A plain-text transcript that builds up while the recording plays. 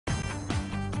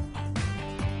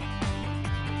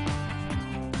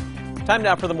Time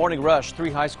now for the morning rush.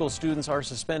 3 high school students are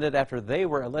suspended after they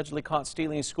were allegedly caught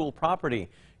stealing school property.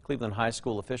 Cleveland High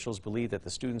School officials believe that the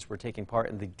students were taking part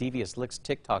in the Devious Licks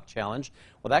TikTok challenge.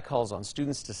 Well, that calls on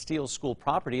students to steal school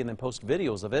property and then post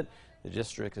videos of it. The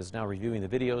district is now reviewing the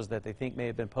videos that they think may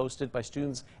have been posted by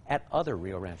students at other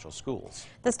Rio Rancho schools.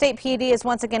 The state PD is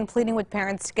once again pleading with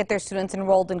parents to get their students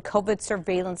enrolled in COVID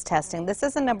surveillance testing. This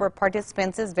is the number of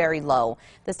participants is very low.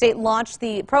 The state launched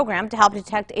the program to help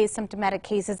detect asymptomatic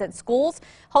cases at schools,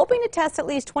 hoping to test at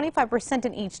least 25%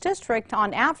 in each district.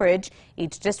 On average,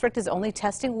 each district is only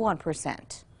testing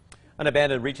 1%. An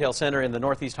abandoned retail center in the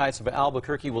northeast heights of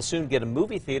Albuquerque will soon get a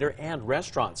movie theater and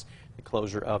restaurants. The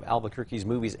closure of Albuquerque's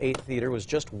Movies 8 Theater was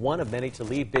just one of many to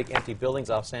leave big empty buildings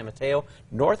off San Mateo,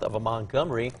 north of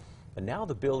Montgomery. But now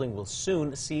the building will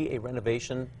soon see a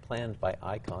renovation planned by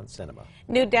Icon Cinema.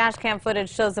 New dash cam footage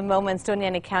shows the moments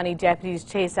Doña County deputies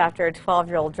chased after a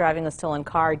 12-year-old driving a stolen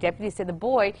car. Deputies say the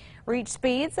boy reached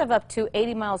speeds of up to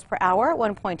 80 miles per hour. At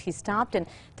one point he stopped and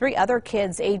 3 other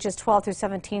kids ages 12 through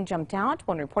 17 jumped out.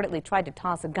 One reportedly tried to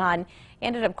toss a gun,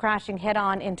 ended up crashing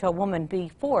head-on into a woman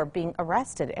before being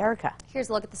arrested. Erica. Here's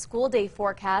a look at the school day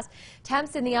forecast.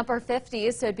 Temps in the upper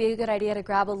 50s, so it'd be a good idea to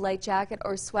grab a light jacket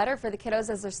or sweater for the kiddos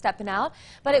as they're stepping out.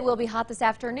 But it will be hot this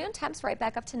afternoon. Temps right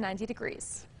back up to 90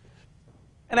 degrees.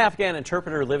 An Afghan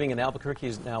interpreter living in Albuquerque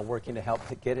is now working to help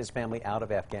get his family out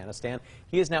of Afghanistan.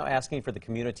 He is now asking for the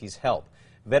community's help.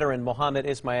 Veteran Mohammed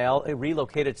Ismail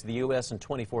relocated to the U.S. in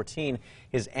 2014.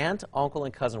 His aunt, uncle,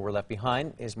 and cousin were left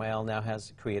behind. Ismail now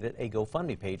has created a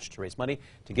GoFundMe page to raise money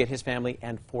to get his family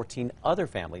and 14 other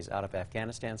families out of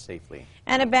Afghanistan safely.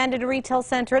 An abandoned retail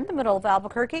center in the middle of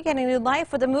Albuquerque getting new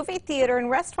life with a movie theater and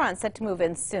restaurant set to move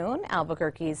in soon.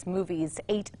 Albuquerque's Movies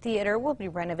 8 Theater will be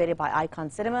renovated by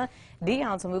Icon Cinema.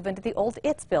 Dion's will move into the old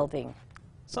ITS building.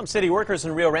 Some city workers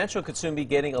in Rio Rancho could soon be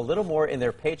getting a little more in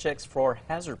their paychecks for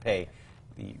hazard pay.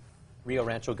 The Rio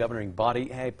Rancho governing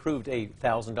body approved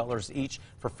 $1,000 each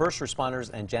for first responders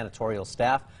and janitorial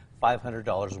staff.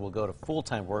 $500 will go to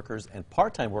full-time workers, and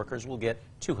part-time workers will get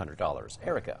 $200.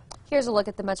 Erica. Here's a look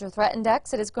at the Metro Threat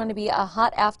Index. It is going to be a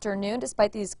hot afternoon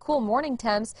despite these cool morning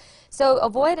temps, so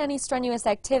avoid any strenuous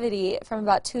activity from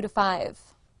about 2 to 5.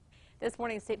 This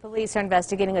morning, state police are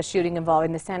investigating a shooting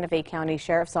involving the Santa Fe County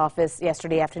Sheriff's Office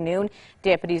yesterday afternoon.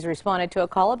 Deputies responded to a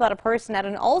call about a person at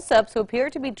an Allsups who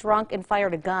appeared to be drunk and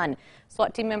fired a gun.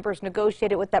 SWAT team members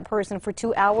negotiated with that person for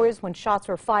 2 hours when shots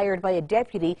were fired by a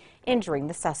deputy, injuring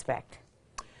the suspect.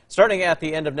 Starting at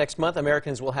the end of next month,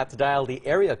 Americans will have to dial the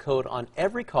area code on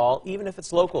every call, even if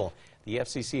it's local. The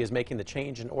FCC is making the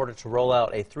change in order to roll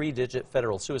out a 3-digit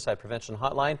federal suicide prevention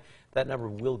hotline. That number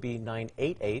will be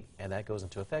 988, and that goes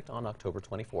into effect on October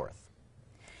 24th.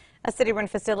 A city-run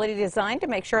facility designed to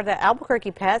make sure that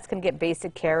Albuquerque pets can get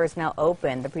basic care is now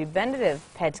open. The Preventative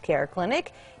Pet Care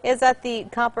Clinic is at the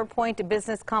Copper Point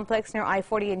Business Complex near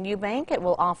I-40 in Eubank. It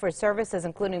will offer services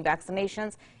including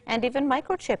vaccinations and even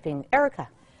microchipping. Erica.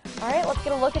 All right, let's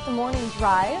get a look at the morning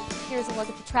drive. Here's a look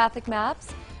at the traffic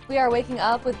maps. We are waking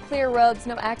up with clear roads,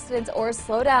 no accidents or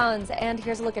slowdowns. And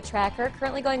here's a look at Tracker,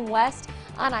 currently going west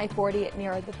on I-40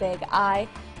 near the Big I.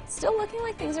 Still looking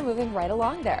like things are moving right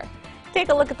along there. Take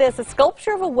a look at this. A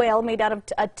sculpture of a whale made out of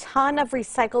a ton of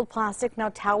recycled plastic now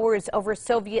towers over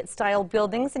Soviet-style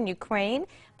buildings in Ukraine.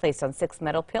 Placed on 6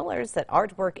 metal pillars, that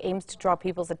artwork aims to draw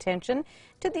people's attention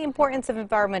to the importance of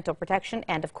environmental protection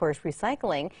and, of course,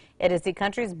 recycling. It is the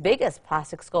country's biggest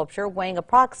plastic sculpture, weighing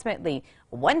approximately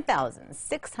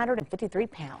 1,653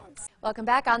 pounds. Welcome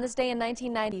back. On this day in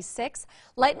 1996,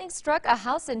 lightning struck a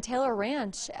house in Taylor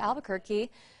Ranch,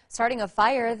 Albuquerque, starting a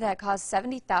fire that caused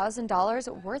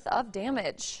 $70,000 worth of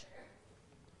damage.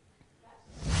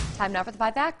 Time now for the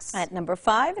 5 facts. At number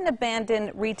 5, an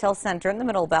abandoned retail center in the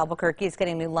middle of Albuquerque is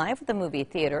getting new life with a movie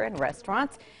theater and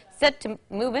restaurants set to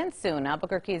move in soon.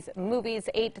 Albuquerque's Movies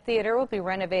 8 Theater will be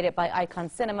renovated by Icon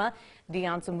Cinema.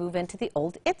 Dion's will move into the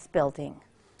old ITS building.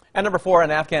 At number 4,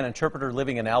 an Afghan interpreter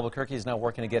living in Albuquerque is now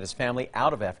working to get his family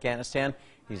out of Afghanistan.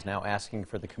 He's now asking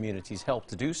for the community's help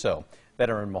to do so.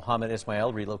 Veteran Mohammed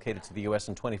Ismail relocated to the U.S.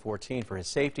 in 2014 for his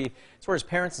safety. It's where his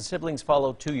parents and siblings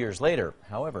followed 2 years later.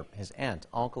 However, his aunt,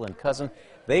 uncle, and cousin,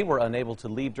 they were unable to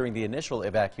leave during the initial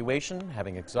evacuation,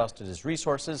 having exhausted his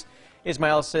resources.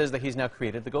 Ismail says that he's now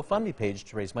created the GoFundMe page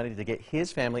to raise money to get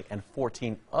his family and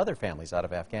 14 other families out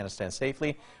of Afghanistan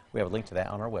safely. We have a link to that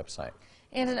on our website.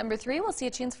 And at number 3, we'll see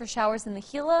a chance for showers in the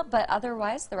Gila, but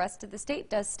otherwise the rest of the state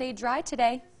does stay dry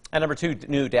today. At number 2,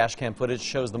 new dash cam footage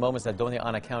shows the moments that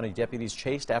Doña County deputies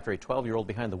chased after a 12-year-old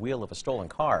behind the wheel of a stolen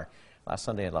car. Last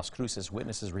Sunday in Las Cruces,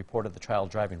 witnesses reported the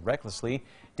child driving recklessly.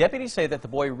 Deputies say that the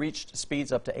boy reached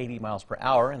speeds up to 80 miles per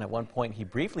hour, and at one point he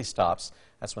briefly stops.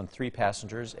 That's when 3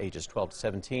 passengers, ages 12 to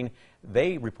 17,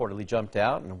 they reportedly jumped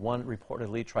out, and one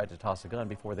reportedly tried to toss a gun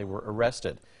before they were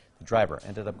arrested. The driver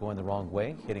ended up going the wrong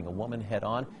way, hitting a woman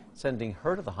head-on, sending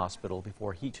her to the hospital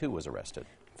before he too was arrested.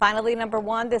 Finally, number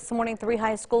 1, this morning 3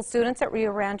 high school students at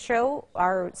Rio Rancho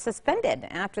are suspended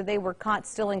after they were caught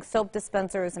stealing soap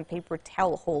dispensers and paper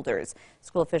towel holders.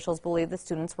 School officials believe the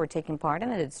students were taking part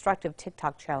in a destructive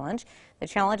TikTok challenge. The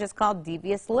challenge is called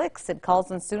Devious Licks. It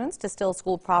calls on students to steal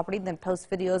school property, then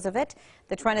post videos of it.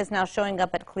 The trend is now showing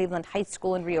up at Cleveland High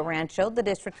School in Rio Rancho. The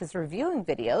district is reviewing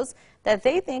videos that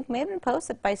they think may have been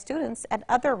posted by students at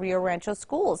other Rio Rancho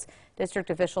schools.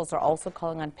 District officials are also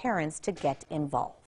calling on parents to get involved.